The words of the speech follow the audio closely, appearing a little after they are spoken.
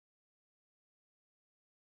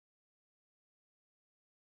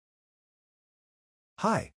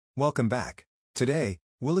Hi, welcome back. Today,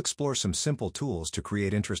 we'll explore some simple tools to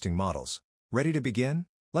create interesting models. Ready to begin?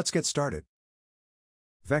 Let's get started.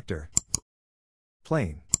 Vector.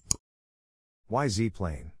 Plane. YZ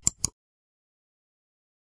plane.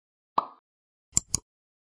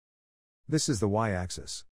 This is the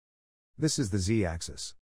y-axis. This is the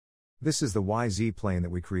z-axis. This is the YZ plane that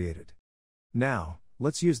we created. Now,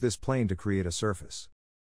 let's use this plane to create a surface.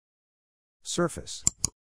 Surface.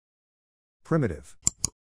 Primitive.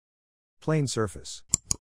 Plane surface.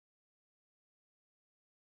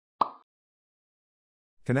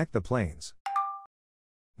 Connect the planes.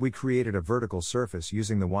 We created a vertical surface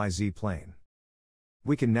using the YZ plane.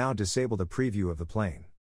 We can now disable the preview of the plane.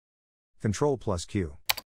 Ctrl+Q.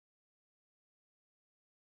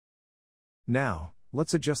 Now,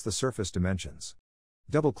 let's adjust the surface dimensions.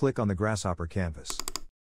 Double-click on the Grasshopper canvas.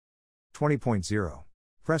 20.0.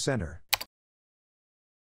 Press Enter.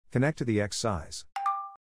 Connect to the X size.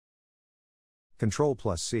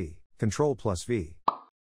 Ctrl+C, Ctrl+V.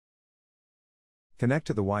 Connect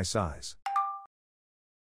to the Y size.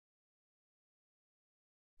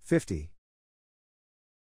 50.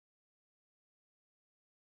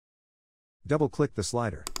 Double-click the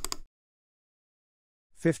slider.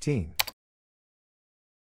 15.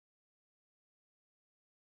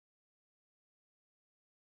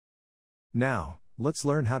 Now, let's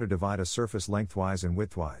learn how to divide a surface lengthwise and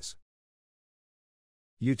widthwise.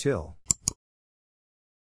 Util.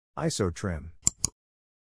 IsoTrim.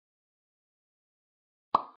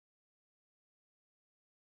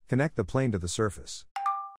 Connect the plane to the surface.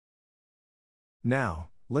 Now,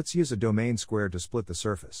 let's use a Domain² to split the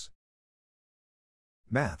surface.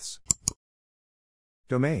 Maths.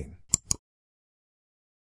 Domain.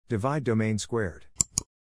 Divide Domain².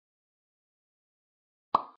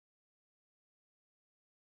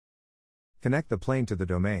 Connect the plane to the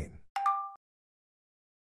domain.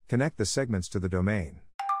 Connect the segments to the domain.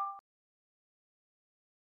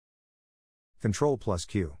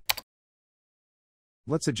 Ctrl+Q.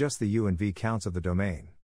 Let's adjust the U and V counts of the domain.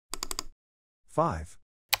 5.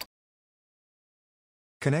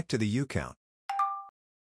 Connect to the U count.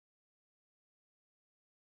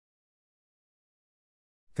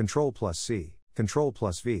 Ctrl+C,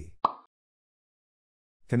 Ctrl+V.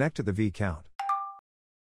 Connect to the V count.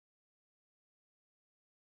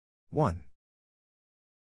 1.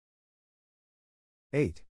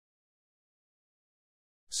 8.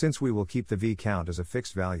 Since we will keep the V count as a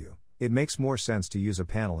fixed value, it makes more sense to use a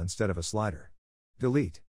panel instead of a slider.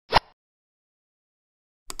 Delete.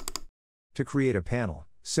 To create a panel,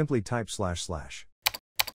 simply type //.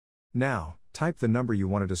 Now, type the number you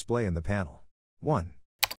want to display in the panel. 1.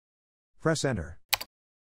 Press Enter.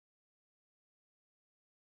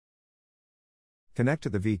 Connect to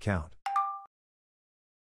the V count.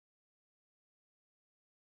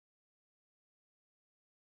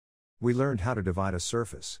 We learned how to divide a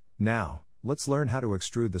surface. Now, let's learn how to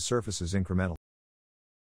extrude the surfaces incrementally.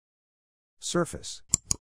 Surface.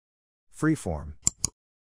 Freeform.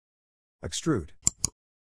 Extrude.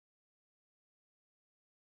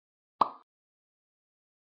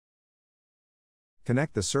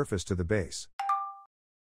 Connect the surface to the base.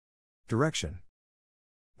 Direction.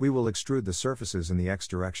 We will extrude the surfaces in the X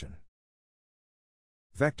direction.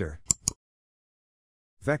 Vector.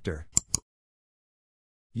 Vector.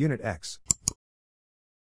 Unit X.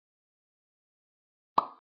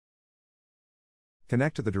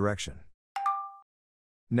 Connect to the direction.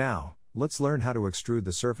 Now, let's learn how to extrude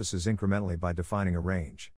the surfaces incrementally by defining a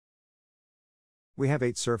range. We have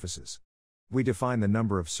 8 surfaces. We define the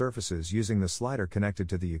number of surfaces using the slider connected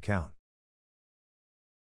to the U count.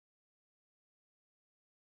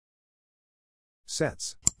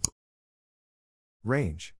 Sets.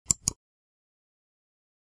 Range.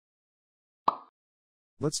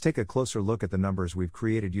 Let's take a closer look at the numbers we've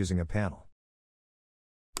created using a panel.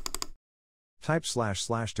 Type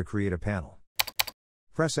 // to create a panel.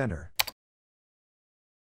 Press Enter.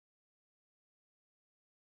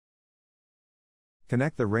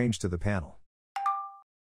 Connect the range to the panel.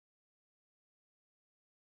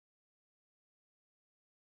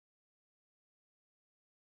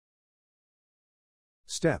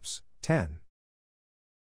 Steps, 10.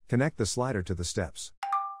 Connect the slider to the steps.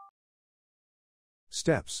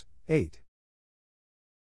 Steps, 8.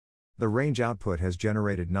 The range output has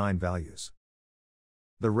generated 9 values.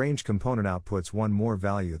 The range component outputs one more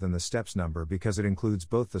value than the steps number because it includes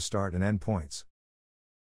both the start and end points.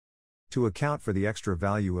 To account for the extra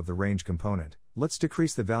value of the range component, let's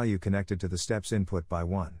decrease the value connected to the steps input by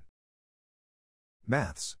 1.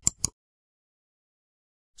 Maths.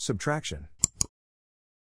 Subtraction.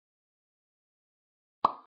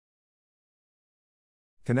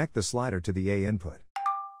 Connect the slider to the A input.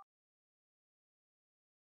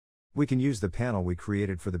 We can use the panel we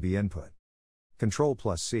created for the B input. Ctrl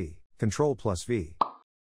plus C, Ctrl plus V.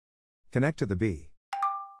 Connect to the B.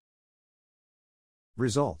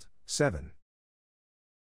 Result, 7.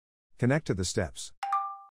 Connect to the steps.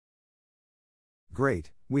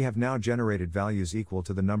 Great, we have now generated values equal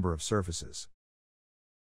to the number of surfaces.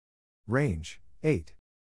 Range, 8.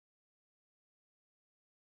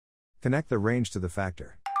 Connect the range to the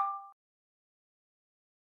factor.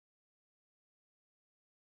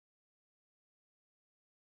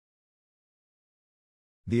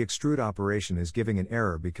 The extrude operation is giving an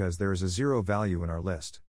error because there is a 0 value in our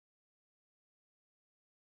list.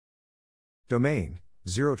 Domain,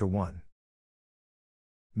 0 to 1.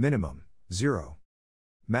 Minimum, 0.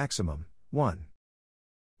 Maximum, 1.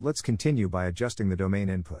 Let's continue by adjusting the domain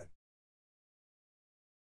input.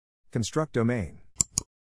 Construct domain.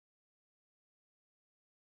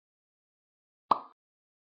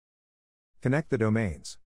 Connect the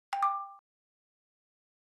domains.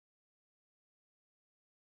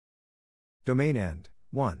 Domain end,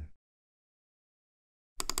 1.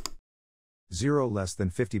 0 less than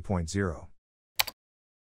 50.0.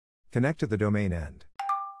 Connect to the domain end.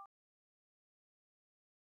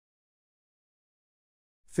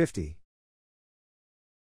 50.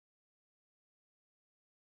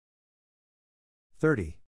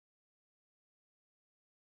 30.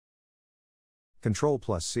 Ctrl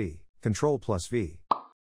plus C, Ctrl plus V.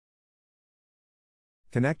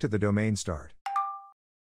 Connect to the domain start.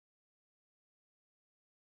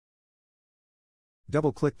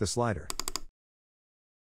 Double-click the slider.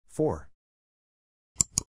 4.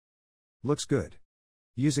 Looks good.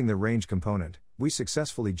 Using the range component, we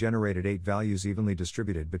successfully generated 8 values evenly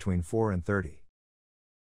distributed between 4 and 30.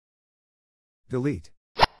 Delete.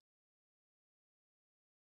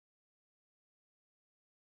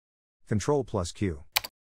 Ctrl plus Q.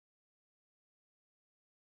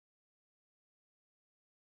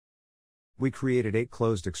 We created 8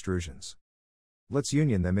 closed extrusions. Let's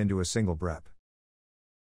union them into a single BREP.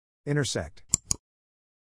 Intersect.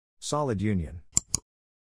 Solid union.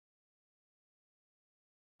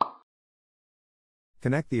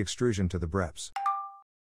 Connect the extrusion to the BREPs.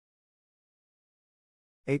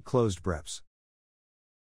 8 closed BREPs.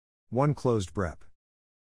 1 closed BREP.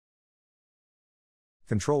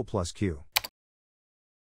 Ctrl plus Q.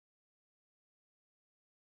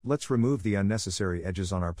 Let's remove the unnecessary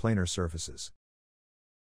edges on our planar surfaces.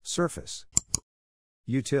 Surface.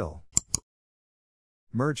 Util.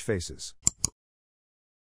 Merge faces.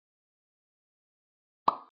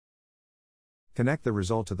 Connect the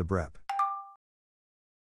result to the BREP.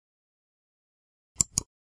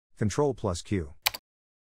 Ctrl plus Q.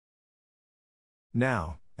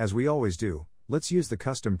 Now, as we always do, let's use the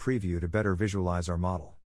custom preview to better visualize our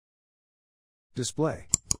model. Display.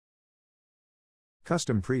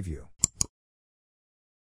 Custom preview.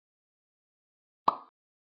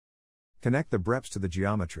 Connect the BREPs to the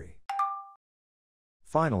geometry.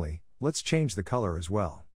 Finally, let's change the color as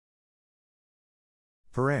well.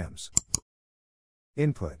 Params.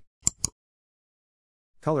 Input.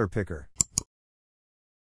 Color picker.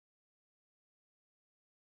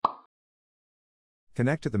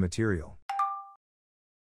 Connect to the material.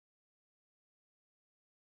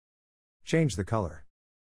 Change the color.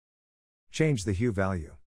 Change the hue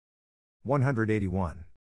value. 181.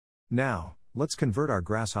 Now, let's convert our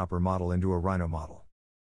Grasshopper model into a Rhino model.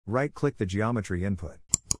 Right-click the geometry input.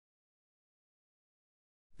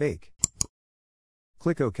 Bake.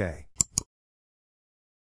 Click OK.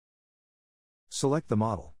 Select the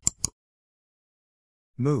model.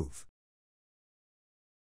 Move.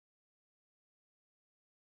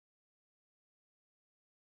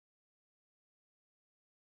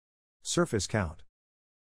 Surface count.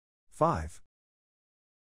 5.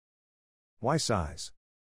 Y size.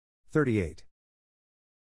 38.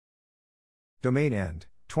 Domain end,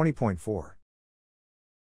 20.4.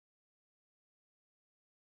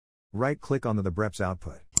 Right-click on the BREP's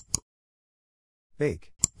output.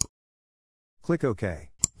 Bake. Click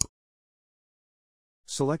OK.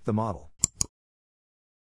 Select the model.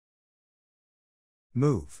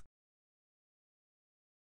 Move.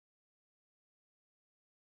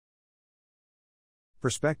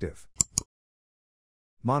 Perspective.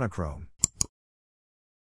 Monochrome.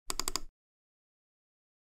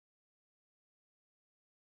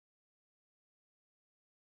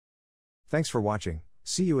 Thanks for watching.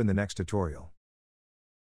 See you in the next tutorial.